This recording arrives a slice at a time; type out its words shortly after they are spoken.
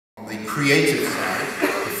creative side,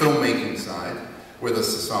 the filmmaking side, with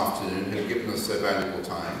us this afternoon, who have given us their valuable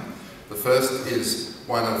time. The first is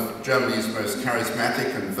one of Germany's most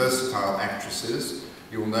charismatic and versatile actresses.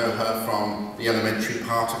 You'll know her from The Elementary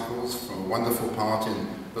Particles, from a wonderful part in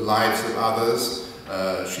The Lives of Others.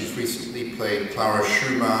 She's recently played Clara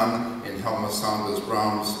Schumann in Helmer Sanders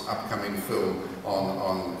Brahms' upcoming film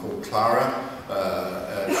called Clara.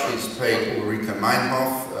 She's played Ulrike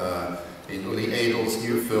Meinhof in Uli Edel's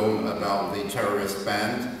new film about the terrorist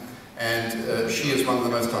band. And she is one of the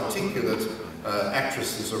most articulate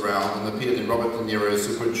actresses around and appeared in Robert De Niro's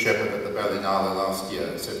The Good Shepherd at the Berlinale last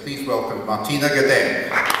year. So please welcome Martina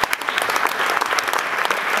Gedeck.